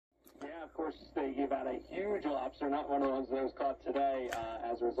Of course, they gave out a huge lobster, not one of the ones that was caught today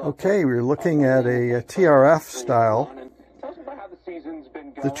as a result. Okay, we're looking at a TRF style.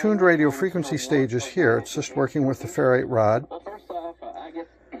 The tuned radio frequency stage is here. It's just working with the ferrite rod.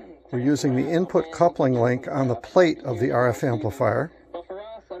 We're using the input coupling link on the plate of the RF amplifier.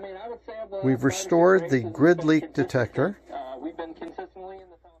 We've restored the grid leak detector.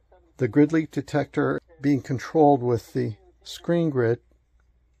 The grid leak detector being controlled with the screen grid.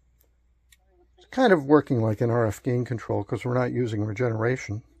 It's kind of working like an RF gain control because we're not using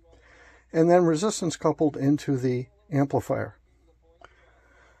regeneration. And then resistance coupled into the amplifier.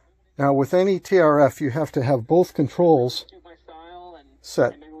 Now with any TRF you have to have both controls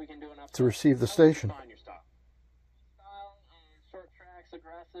set to receive the station.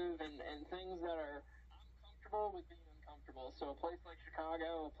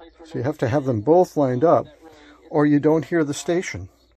 So you have to have them both lined up or you don't hear the station.